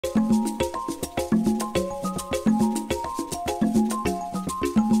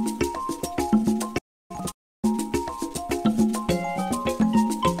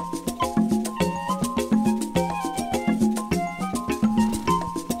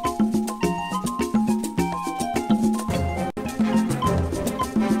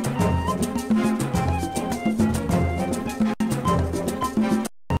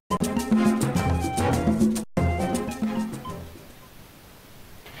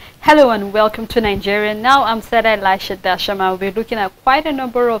Hello and welcome to Nigeria Now. I'm Seda Elisha Dashama. We're looking at quite a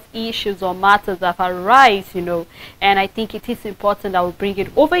number of issues or matters that arise, and I think it is important that we bring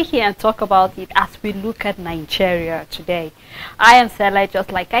it over here and talk about it as we look at Nigeria today. I am Seda,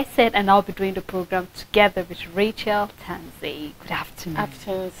 just like I said, and I'll be doing the program together with Rachel Tanzi. Good afternoon.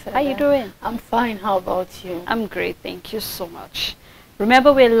 Afternoon, Seda. How you doing? I'm fine. How about you? I'm great. Thank you so much.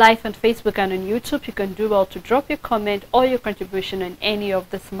 Remember, we're live on Facebook and on YouTube. You can do well to drop your comment or your contribution on any of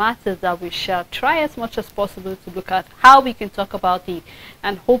these matters that we shall try as much as possible to look at how we can talk about it.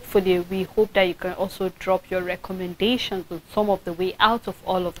 And hopefully, we hope that you can also drop your recommendations on some of the way out of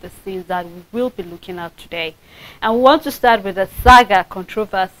all of the things that we will be looking at today. And we want to start with the saga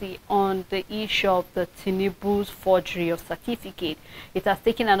controversy on the issue of the Tinubu's forgery of certificate. It has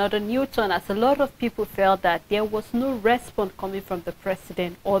taken another new turn as a lot of people felt that there was no response coming from the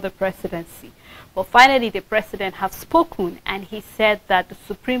president or the presidency. But finally, the president has spoken, and he said that the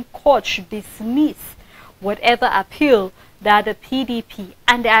Supreme Court should dismiss whatever appeal that the PDP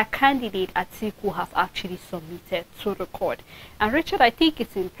and their candidate Atiku have actually submitted to the court. And Richard, I think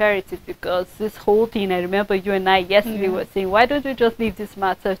it's imperative because this whole thing, I remember you and I yesterday were saying, why don't we just leave this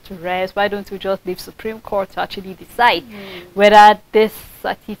matter to rest? Why don't we just leave Supreme Court to actually decide whether this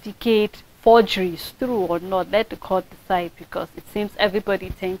certificate forgery is true or not? Let the court decide, because it seems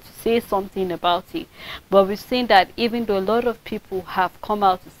everybody tends to say something about it. But we've seen that even though a lot of people have come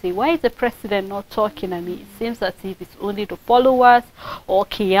out to say, why is the president not talking? I mean, it seems as if it's only the followers or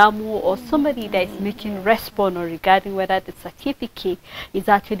Kiyamu or somebody that is making response or regarding whether the certificate is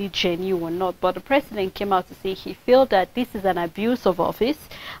actually genuine or not. But the president came out to say he feels that this is an abuse of office,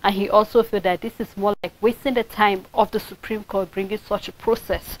 and he also feels that this is more like wasting the time of the Supreme Court bringing such a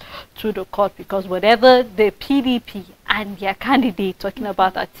process to the court, because whatever the PDP and their candidate talking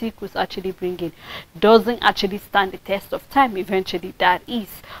about Atiku is actually bringing doesn't actually stand the test of time. Eventually, that is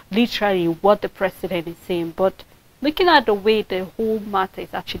literally what the president is saying. But looking at the way the whole matter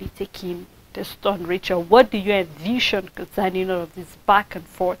is actually taking this turn, Rachel, what do you envision concerning all of this back and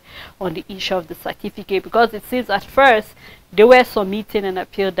forth on the issue of the certificate? Because it seems at first they were submitting an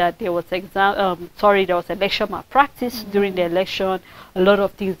appeal that there was there was election malpractice during the election. A lot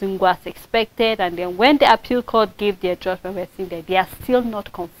of things didn't go as expected, and then when the appeal court gave their judgment, we're seeing that they are still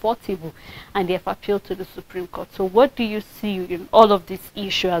not comfortable and they have appealed to the Supreme Court. So what do you see in all of these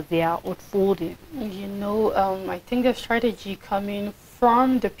issues as they are unfolding? I think the strategy coming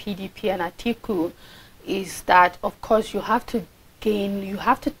from the PDP and Atiku is that, of course, you have to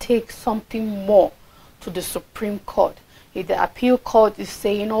take something more to the Supreme Court. If the appeal court is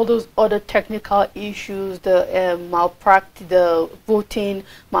saying all those other technical issues, the malpractice, the voting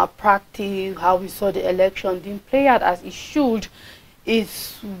malpractice, how we saw the election didn't play out as it should,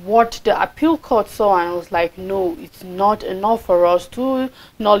 is what the appeal court saw, and was like, no, it's not enough for us to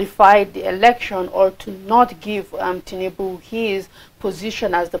nullify the election or to not give Tinubu his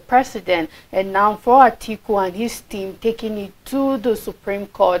position as the president. And now for Atiku and his team taking it to the Supreme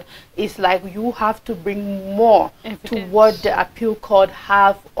Court, it's like you have to bring more evidence to what the appeal court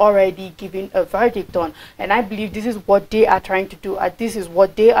have already given a verdict on. And I believe this is what they are trying to do. This is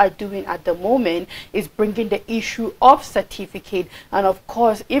what they are doing at the moment, is bringing the issue of certificate. And of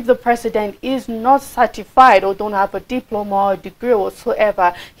course, if the president is not certified or don't have a diploma or degree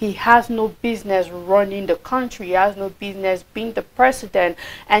whatsoever, he has no business running the country. He has no business being the president.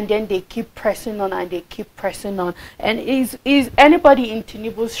 And then they keep pressing on and they keep pressing on. And is anybody in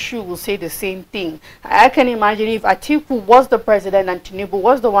Tinubu's shoe will say the same thing. I can imagine if Atiku was the president and Tinubu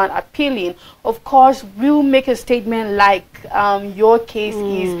was the one appealing, of course we'll make a statement like your case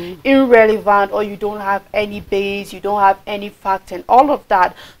is irrelevant, or you don't have any base, you don't have any facts and all of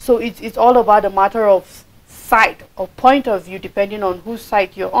that. So it's all about a matter of side or point of view, depending on whose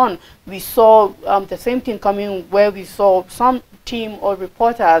side you're on. We saw the same thing coming where we saw some team or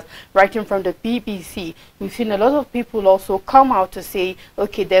reporters writing from the BBC. We've seen a lot of people also come out to say,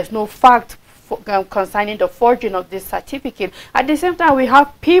 okay, there's no fact concerning the forging of this certificate. At the same time, we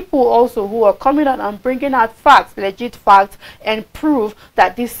have people also who are coming out and bringing out facts, legit facts, and prove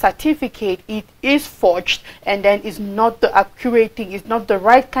that this certificate, it is forged, and then is not the accurate thing, it's not the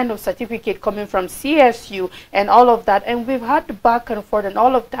right kind of certificate coming from CSU and all of that. And we've had the back and forth and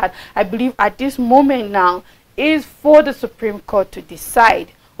all of that. I believe at this moment now is for the Supreme Court to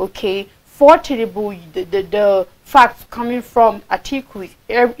decide, okay, for Tinubu, the facts coming from Atiku is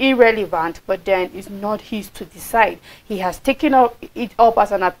irrelevant, but then it's not his to decide. He has taken it up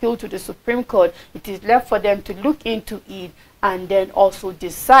as an appeal to the Supreme Court. It is left for them to look into it and then also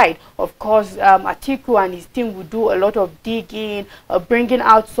decide. Of course, Atiku and his team will do a lot of digging, bringing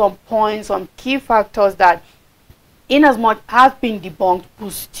out some points, some key factors that in as much has been debunked, will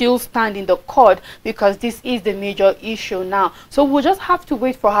still stand in the court because this is the major issue now. So we'll just have to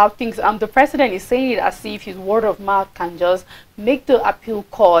wait for how things, the president is saying it as if his word of mouth can just make the appeal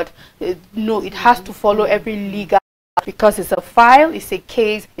court. No, it has to follow every legal, because it's a file, it's a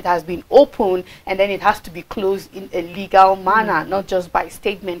case, it has been opened, and then it has to be closed in a legal manner, not just by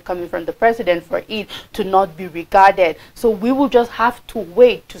statement coming from the president for it to not be regarded. So we will just have to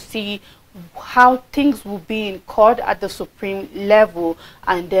wait to see how things will be in court at the supreme level,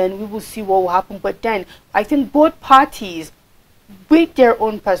 and then we will see what will happen. But then I think both parties, with their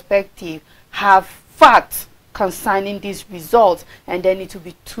own perspective, have facts concerning these results, and then it will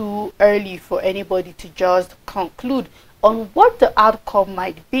be too early for anybody to just conclude on what the outcome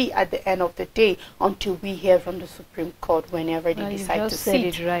might be at the end of the day until we hear from the Supreme Court whenever they decide to sit. You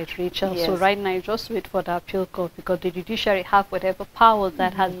just said it right, Rachel. Yes. So right now you just wait for the appeal court, because the judiciary have whatever powers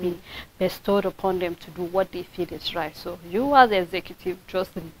that has been bestowed upon them to do what they feel is right. So you as the executive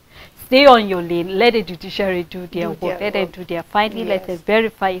just stay on your lane, let the judiciary do their work, let them do their finding, let them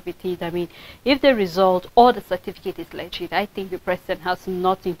verify if it is. I mean, if the result or the certificate is legit, I think the president has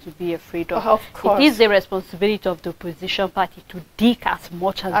nothing to be afraid of. Of course. It is the responsibility of the opposition party to dig as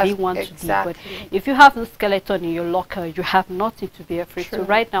much as they want to dig. But if you have the skeleton in your locker, you have nothing to be afraid. So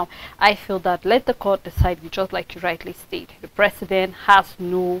right now, I feel that let the court decide, just like you rightly stated. The president has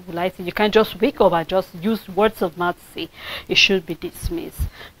no license. You can't just wake up and just use words of mouth to say it should be dismissed.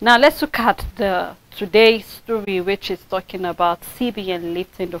 Now let's look at the today's story, which is talking about CBN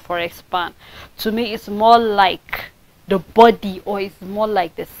lifting the forex ban. To me, it's more like the body, or it's more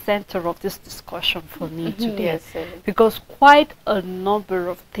like the center of this discussion for me today. Because quite a number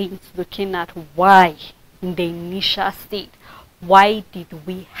of things looking at why in the initial state, why did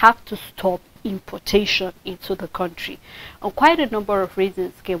we have to stop importation into the country, and quite a number of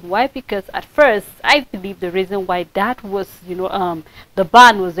reasons came. Why? Because at first I believe the reason why that was, the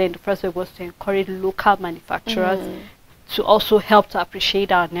ban was there in the first place was to encourage local manufacturers to also help to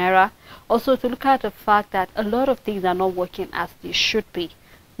appreciate our naira, also to look at the fact that a lot of things are not working as they should be.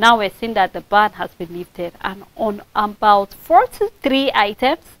 Now we're seeing that the ban has been lifted, and on about 43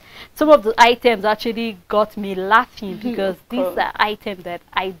 items, some of the items actually got me laughing, because these are items that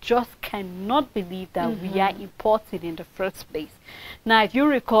I just cannot believe that we are importing in the first place. Now, if you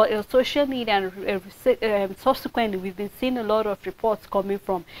recall, in social media and subsequently, we've been seeing a lot of reports coming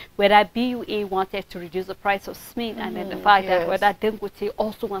from whether BUA wanted to reduce the price of cement, and then the fact that whether Dangote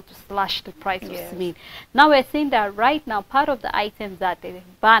also want to slash the price of cement. Now we're seeing that right now, part of the items that the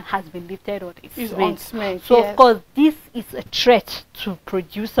ban has been lifted on is cement. So of course, this is a threat to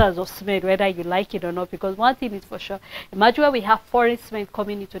producers of cement, whether you like it or not, because one thing is for sure, imagine when we have foreign cement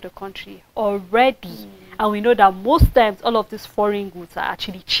coming into the country already, and we know that most times all of these foreign goods are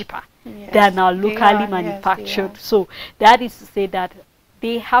actually cheaper than our locally manufactured. So that is to say that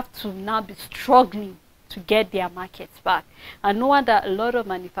they have to now be struggling to get their markets back. And no wonder a lot of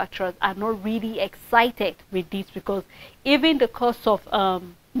manufacturers are not really excited with this, because even the cost of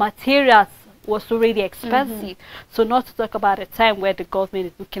materials was already expensive. So not to talk about a time where the government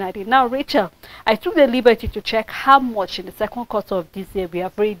is looking at it. Now, Rachel, I took the liberty to check how much in the second quarter of this year we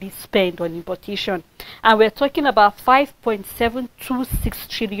have already spent on importation, and we're talking about 5.726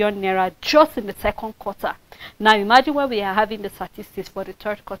 trillion naira just in the second quarter. Now imagine when we are having the statistics for the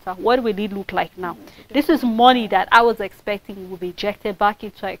third quarter, what will it look like now? This is money that I was expecting will be injected back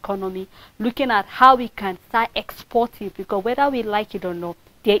into our economy, looking at how we can start exporting, because whether we like it or not,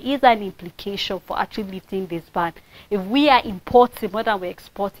 there is an implication for actually lifting this ban. If we are importing more than we're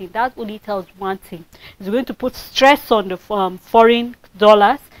exporting, that only tells one thing. It's going to put stress on the foreign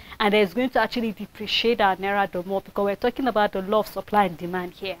dollars, and it's going to actually depreciate our naira the more, because we're talking about the law of supply and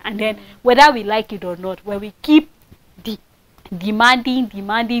demand here. And then whether we like it or not, when we keep demanding, and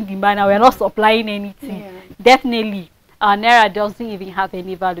we're not supplying anything, definitely our naira doesn't even have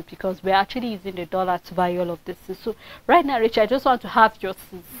any value, because we're actually using the dollar to buy all of this. So right now, Rich, I just want to have your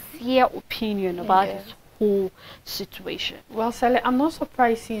sincere opinion about this whole situation. Well, Sally, I'm not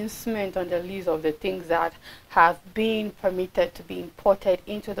surprised seeing cement on the list of the things that have been permitted to be imported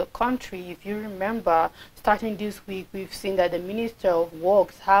into the country. If you remember, starting this week, we've seen that the Minister of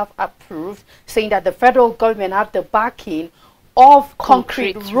Works have approved, saying that the federal government have the backing of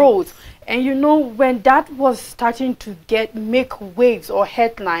concrete roads. And you know, when that was starting to make waves or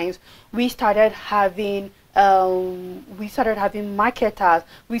headlines, we started having marketers,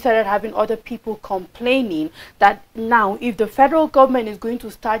 we started having other people complaining that now if the federal government is going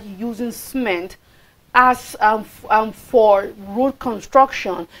to start using cement as for road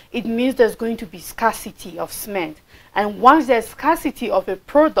construction, it means there's going to be scarcity of cement. And once there's scarcity of a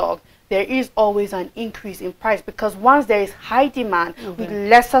product, there is always an increase in price, because once there is high demand with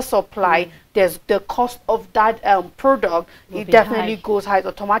lesser supply, there's the cost of that product, it definitely goes high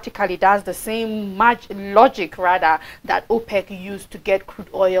automatically. That's the same logic rather that OPEC used to get crude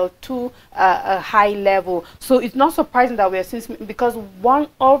oil to a high level. So it's not surprising that we're seeing, because one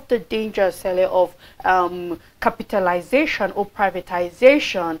of the dangers of capitalization or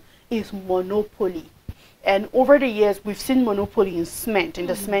privatization is monopoly. And over the years, we've seen monopoly in cement, in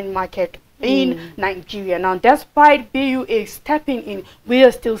the cement market in Nigeria. Now, despite BUA stepping in, we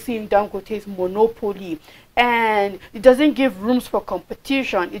are still seeing Dangote's monopoly. And it doesn't give rooms for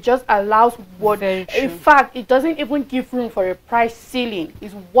competition. It just allows what, in fact, it doesn't even give room for a price ceiling.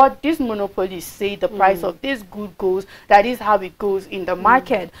 It's what these monopolies say the price of this good goes. That is how it goes in the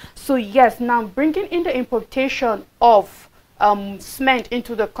market. So yes, now bringing in the importation of cement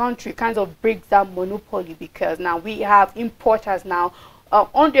into the country kind of breaks that monopoly, because now we have importers now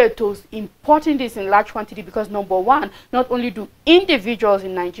on their toes importing this in large quantity, because number one, not only do individuals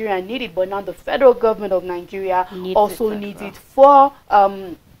in Nigeria need it, but now the federal government of Nigeria also needs it for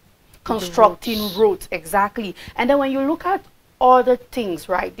constructing roads. Exactly. And then when you look at other things,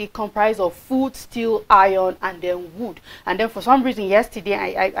 right, they comprise of food, steel, iron, and then wood. And then for some reason yesterday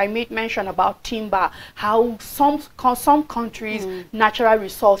I made mention about timber, how some countries natural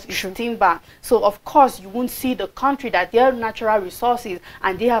resource is timber. So of course you won't see the country that their natural resources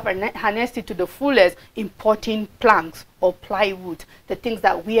and they have harnessed it to the fullest importing planks or plywood, the things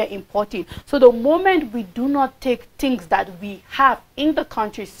that we are importing. So the moment we do not take things that we have in the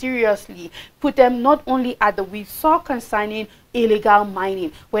country seriously, put them not only at the, we saw concerning illegal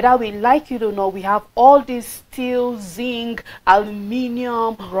mining, whether we like it or not, we have all this steel, zinc,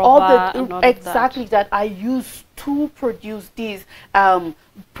 aluminium, rubber, all the exactly that are used to produce these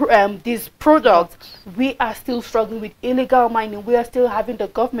products. We are still struggling with illegal mining. We are still having the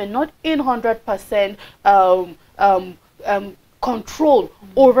government not in 100% control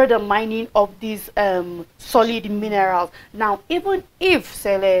over the mining of these solid minerals. Now, even if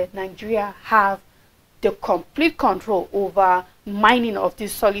Nigeria have the complete control over mining of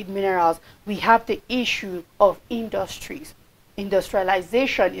these solid minerals, we have the issue of industries.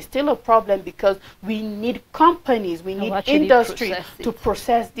 Industrialization is still a problem, because we need companies, we need industry to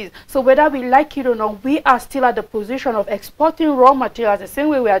process this. So whether we like it or not, we are still at the position of exporting raw materials the same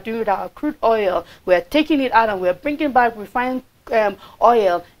way we are doing with our crude oil. We are taking it out and we are bringing back refined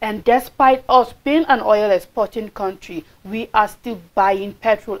oil, and despite us being an oil exporting country, we are still buying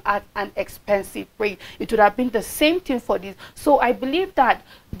petrol at an expensive rate. It would have been the same thing for this. So I believe that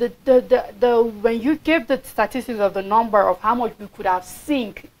when you give the statistics of the number of how much we could have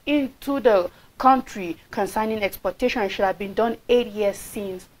sink into the country concerning exportation, it should have been done 8 years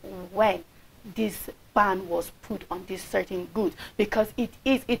since when this ban was put on this certain goods, because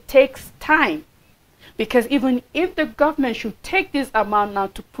it takes time. Because even if the government should take this amount now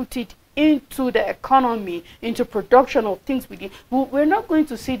to put it into the economy, into production of things within, we're not going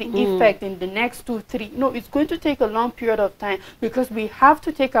to see the effect in the next 2, 3. No, it's going to take a long period of time, because we have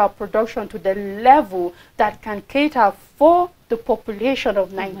to take our production to the level that can cater for the population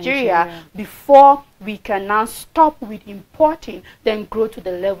of Nigeria before we can now stop with importing, then grow to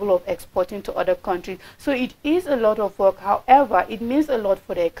the level of exporting to other countries. So it is a lot of work. However, it means a lot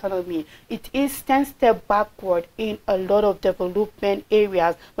for the economy. It is 10 steps backward in a lot of development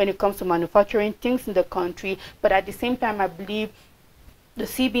areas when it comes to manufacturing things in the country. But at the same time, I believe the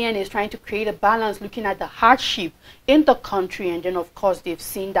CBN is trying to create a balance, looking at the hardship in the country, and then of course they've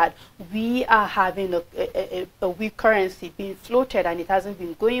seen that we are having a weak currency being floated, and it hasn't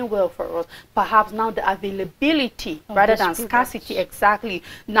been going well for us. Perhaps now the availability rather than scarcity, exactly.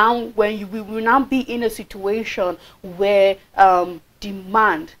 Now when we will now be in a situation where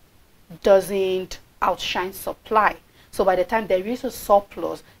demand doesn't outshine supply. So by the time there is a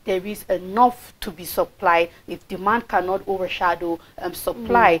surplus, there is enough to be supplied. If demand cannot overshadow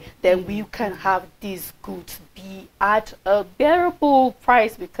supply, then we can have these goods be at a bearable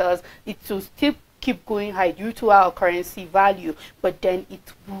price, because it will still keep going high due to our currency value, but then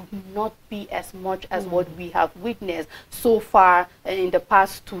it will not be as much as what we have witnessed so far in the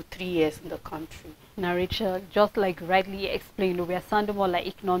past 2-3 years in the country. Now, Rachel, just like rightly explained, we are sounding more like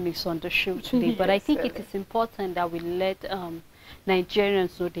economics on the show today, but I think it is important that we let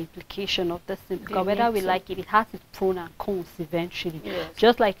Nigerians know the implication of this thing, because whether we like it, it has its pros and cons eventually.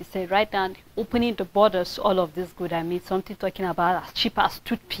 Just like you said, right now, opening the borders, all of this good, I mean, something talking about as cheap as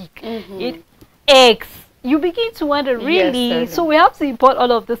toothpick, eggs, you begin to wonder, Yes, really? certainly. So we have to import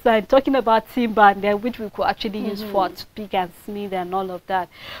all of this, and talking about timber, and then which we could actually use for toothpick and smith and all of that.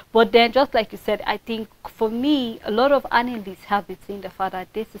 But then, just like you said, I think for me, a lot of analysts have been saying the fact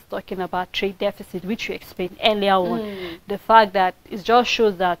that this is talking about trade deficit, which we explained earlier on. The fact that it just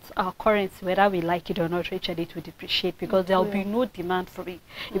shows that our currency, whether we like it or not, Rachel, it will depreciate because there will be no demand for it.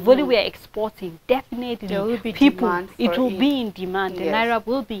 If only we are exporting, definitely There will be people, demand it for will it. be in demand. The Yes. naira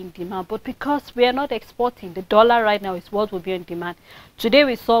will be in demand, but because we are not exporting, the dollar right now is what will be in demand. Today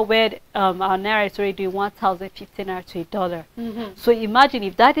we saw where our naira is already 1,015 naira to a dollar. So imagine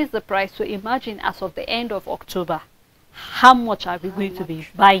if that is the price. So imagine as of the end of October, how much are we going to be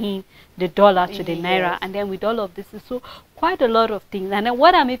buying the dollar to the naira? Yes. And then with all of this, so quite a lot of things. And then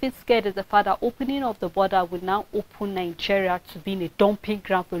what I'm even scared is the fact that opening of the border will now open Nigeria to being a dumping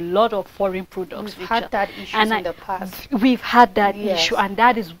ground for a lot of foreign products. We've had that issue in the past. We've had that Yes. issue, and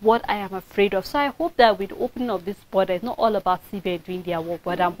that is what I am afraid of. So I hope that with the opening of this border, it's not all about CBN doing their work,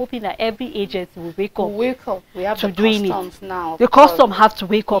 but I'm hoping that every agency will wake up. Wake up. We have to the doing it. customs now. The custom have to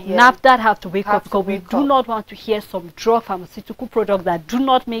wake up. Yeah. NAFDAC have to wake Have up to because we wake do up. not want to hear some drug pharmaceutical products that do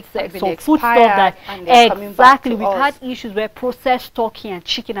not make sense. been Some food stuff expired that and they're coming back exactly. to We've us. had issues where processed turkey and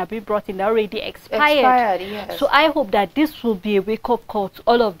chicken have been brought in that already expired. Yes. So I hope that this will be a wake-up call to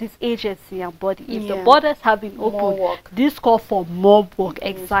all of these agencies and body. If the Yeah. borders have been More opened, work. this call for more work.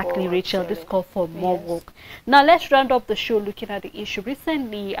 Yes, Exactly, for Rachel. This actually. call for more Yes. work. Now let's round up the show looking at the issue.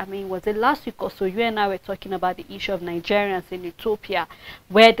 Recently, I mean, was it last week or so, you and I were talking about the issue of Nigerians in Ethiopia,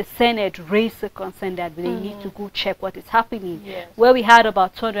 where the Senate raised a concern that they need to go check what is happening. Yes. Where we had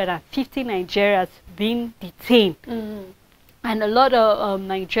about 250 Nigerians being detained. And a lot of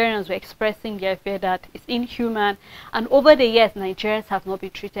Nigerians were expressing their fear that it's inhuman. And over the years, Nigerians have not been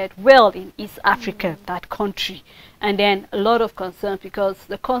treated well in East Africa, that country. And then a lot of concern, because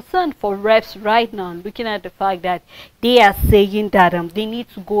the concern for reps right now, looking at the fact that they are saying that they need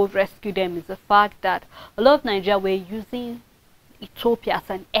to go rescue them, is the fact that a lot of Nigerians were using Ethiopia as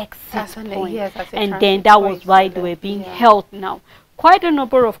an exit point. Yes, as a And then transit that was point why for they were them. being Yeah. held now. Quite a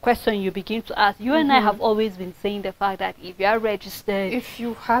number of questions you begin to ask. You and I have always been saying the fact that if you are registered, If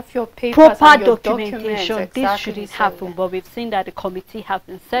you have your papers proper and your documentation, documents, this exactly, shouldn't so happen. yeah. But we've seen that the committee has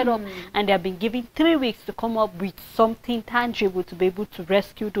been set up and they have been given 3 weeks to come up with something tangible to be able to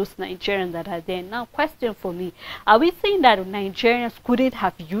rescue those Nigerians that are there. Now, question for me, are we saying that Nigerians couldn't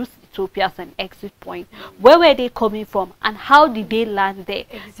have used Ethiopia as an exit point? Where were they coming from and how did they land there?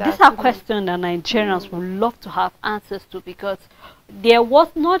 These are Exactly. questions that Nigerians would love to have answers to, because there was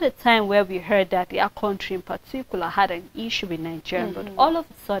not a time where we heard that their country in particular had an issue with Nigeria, but all of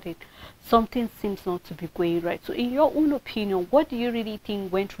a sudden something seems not to be going right. So in your own opinion, what do you really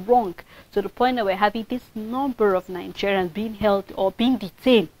think went wrong to the point that we're having this number of Nigerians being held or being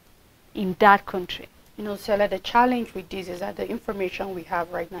detained in that country? You know, Stella, the challenge with this is that the information we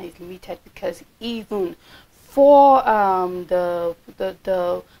have right now is limited, because even for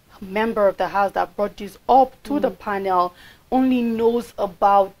the member of the House that brought this up to the panel only knows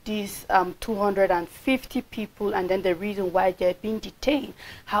about these 250 people and then the reason why they're being detained.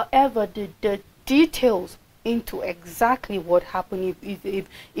 However, the details into exactly what happened, if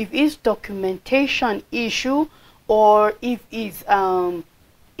it's documentation issue or if it's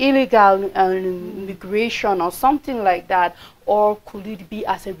illegal immigration or something like that, or could it be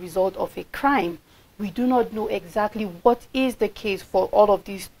as a result of a crime, we do not know exactly what is the case for all of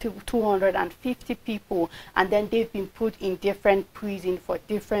these 250 people, and then they've been put in different prisons for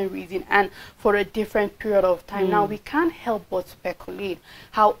different reasons and for a different period of time. Now, we can't help but speculate.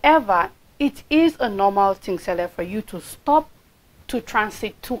 However, it is a normal thing, Sele, for you to stop to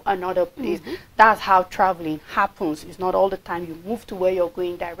transit to another place. That's how traveling happens. It's not all the time you move to where you're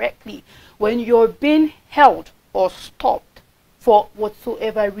going directly. When you're being held or stopped for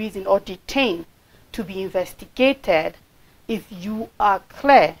whatsoever reason or detained to be investigated, if you are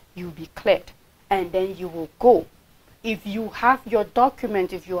clear, you'll be cleared and then you will go. If you have your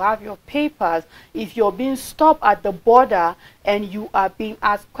document, if you have your papers, if you're being stopped at the border and you are being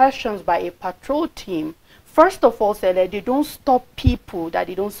asked questions by a patrol team, first of all, Sele, they don't stop people that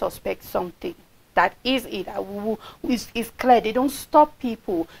they don't suspect something. That is it. It's clear. They don't stop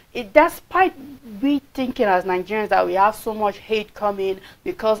people. Despite we thinking as Nigerians that we have so much hate coming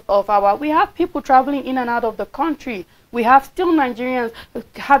because of we have people traveling in and out of the country. We have still Nigerians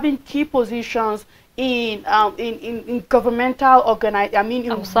having key positions in governmental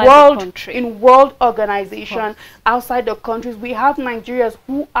in world organization outside the countries. We have Nigerians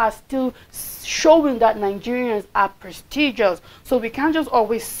who are still showing that Nigerians are prestigious. So we can't just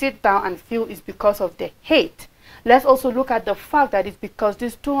always sit down and feel it's because of the hate let's also look at the fact that it's because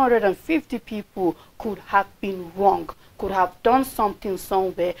these 250 people could have been wrong, could have done something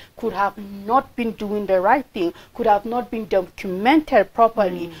somewhere, could have not been doing the right thing, could have not been documented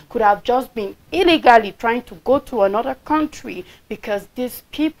properly, could have just been illegally trying to go to another country, because these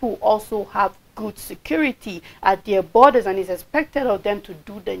people also have good security at their borders and it's expected of them to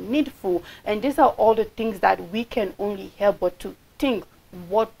do the needful. And these are all the things that we can only help but to think,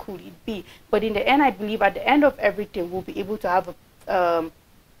 what could it be? But in the end, I believe at the end of everything, we'll be able to have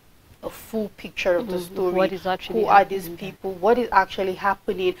a full picture of the story. What is actually who are these people? What is actually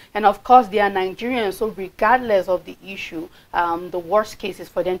happening? And of course, they are Nigerians, so regardless of the issue, the worst case is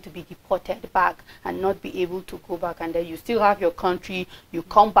for them to be deported back and not be able to go back. And then you still have your country, you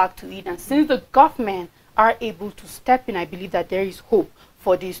come back to it. And since the government are able to step in, I believe that there is hope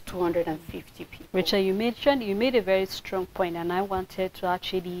for these 250 people. Richard, you made a very strong point, and I wanted to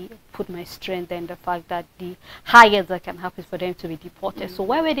actually put my strength in the fact that the highest that can happen is for them to be deported. So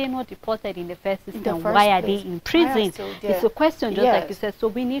why were they not deported in the first instance? Why are they in prison? It's a question, just like you said. So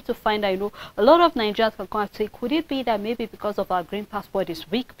we need to find out, you know, a lot of Nigerians can come and say, could it be that maybe because of our green passport is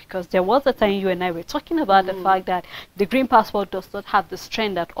weak? Because there was a time you and I were talking about the fact that the green passport does not have the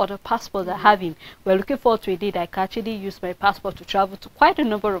strength that other passports are having. We're looking forward to a day that I can actually use my passport to travel to quite a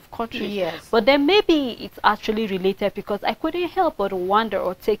number of countries. Yes. But then maybe it's actually related, because I couldn't help but wonder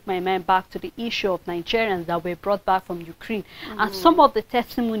or take my mind back to the issue of Nigerians that were brought back from Ukraine, and some of the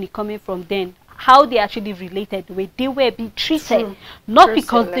testimony coming from them, how they actually related, the way they were being treated, not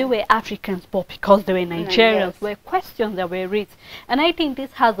because they were Africans, but because they were Nigerians, were questions that were raised. And I think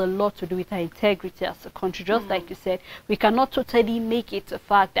this has a lot to do with our integrity as a country. Just like you said, we cannot totally make it a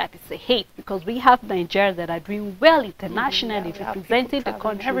fact that it's a hate, because we have Nigerians that are doing well internationally, representing the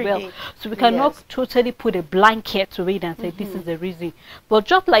country well. So we cannot totally put a blanket to it and say this is the reason. But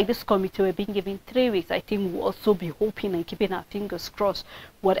just like this committee, we're being given 3 weeks, I think we'll also be hoping and keeping our fingers crossed.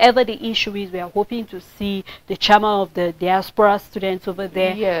 Whatever the issue is, we are hoping to see the chairman of the diaspora students over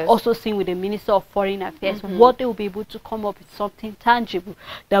there, also seeing with the Minister of Foreign Affairs, what they will be able to come up with something tangible.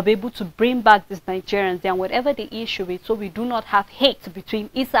 They'll be able to bring back these Nigerians and whatever the issue is, so we do not have hate between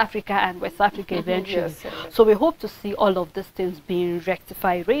East Africa and West Africa eventually. So we hope to see all of these things being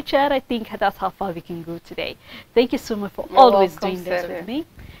rectified. Rachel, I think that's how far we can go today. Thank you so much for always doing this with me.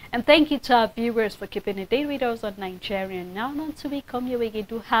 And thank you to our viewers for keeping a day with us on Nigerian Now. Until we come your way again,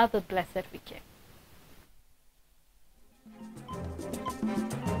 do have a blessed weekend.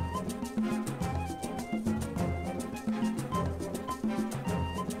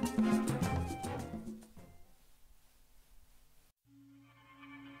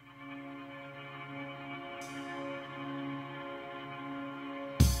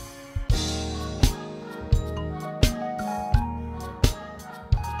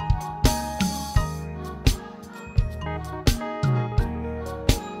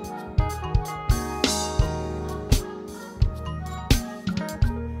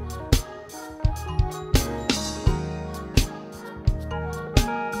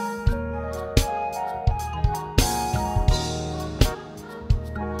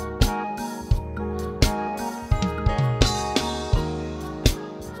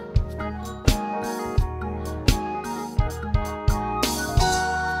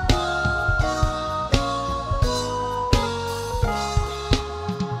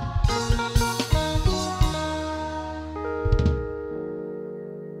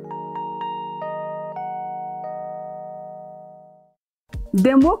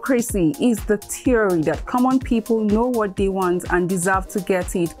 Democracy is the theory that common people know what they want and deserve to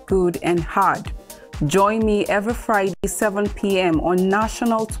get it good and hard. Join me every Friday, 7 p.m. on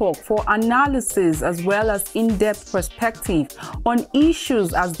National Talk for analysis as well as in-depth perspective on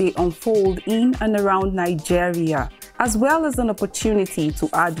issues as they unfold in and around Nigeria, as well as an opportunity to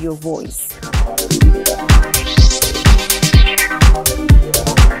add your voice.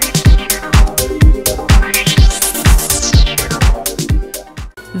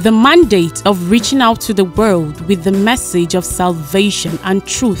 The mandate of reaching out to the world with the message of salvation and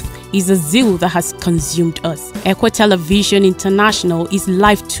truth is a zeal that has consumed us. Equa Television International is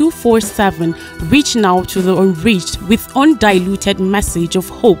live 24/7, reaching out to the unreached with undiluted message of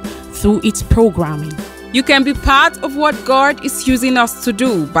hope through its programming. You can be part of what God is using us to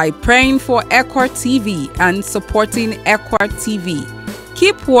do by praying for Equa TV and supporting Equa TV.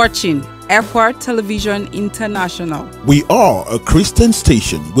 Keep watching Equa Television International. We are a Christian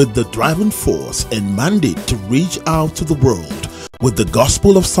station with the driving force and mandate to reach out to the world with the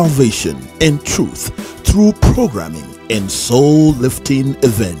gospel of salvation and truth through programming and soul-lifting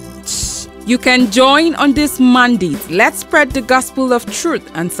events. You can join on this mandate. Let's spread the gospel of truth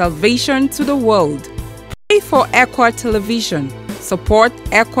and salvation to the world. Pray for Equa Television. Support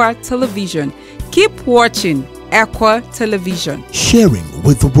Equa Television. Keep watching Equa Television. Sharing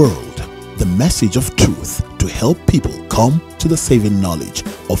with the world the message of truth to help people come to the saving knowledge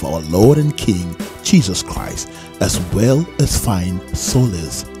of our Lord and King Jesus Christ, as well as find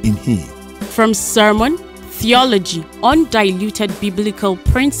solace in Him. From sermon, theology, undiluted biblical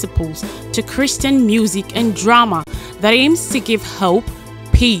principles to Christian music and drama that aims to give hope,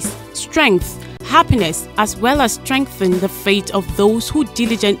 peace, strength, happiness, as well as strengthen the faith of those who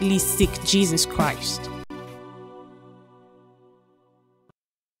diligently seek Jesus Christ.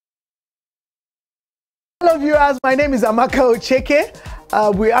 Hello viewers, my name is Amaka Ocheke.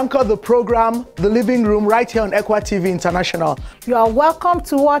 We anchor the program, The Living Room, right here on Equa TV International. You are welcome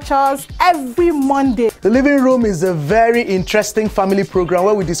to watch us every Monday. The Living Room is a very interesting family program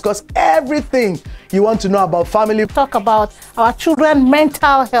where we discuss everything you want to know about family. Talk about our children's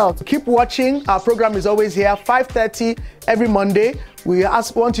mental health. Keep watching. Our program is always here, 5:30 every Monday. We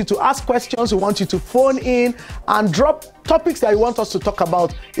want you to ask questions. We want you to phone in and drop topics that you want us to talk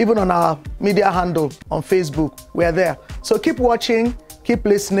about, even on our media handle on Facebook. We're there. So keep watching, keep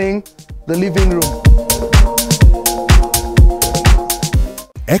listening. The Living Room.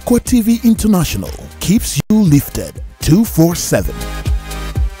 Equa TV International keeps you lifted 247.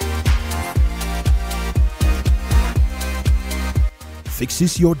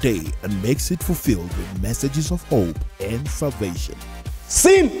 Fixes your day and makes it fulfilled with messages of hope and salvation.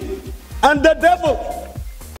 Sin and the devil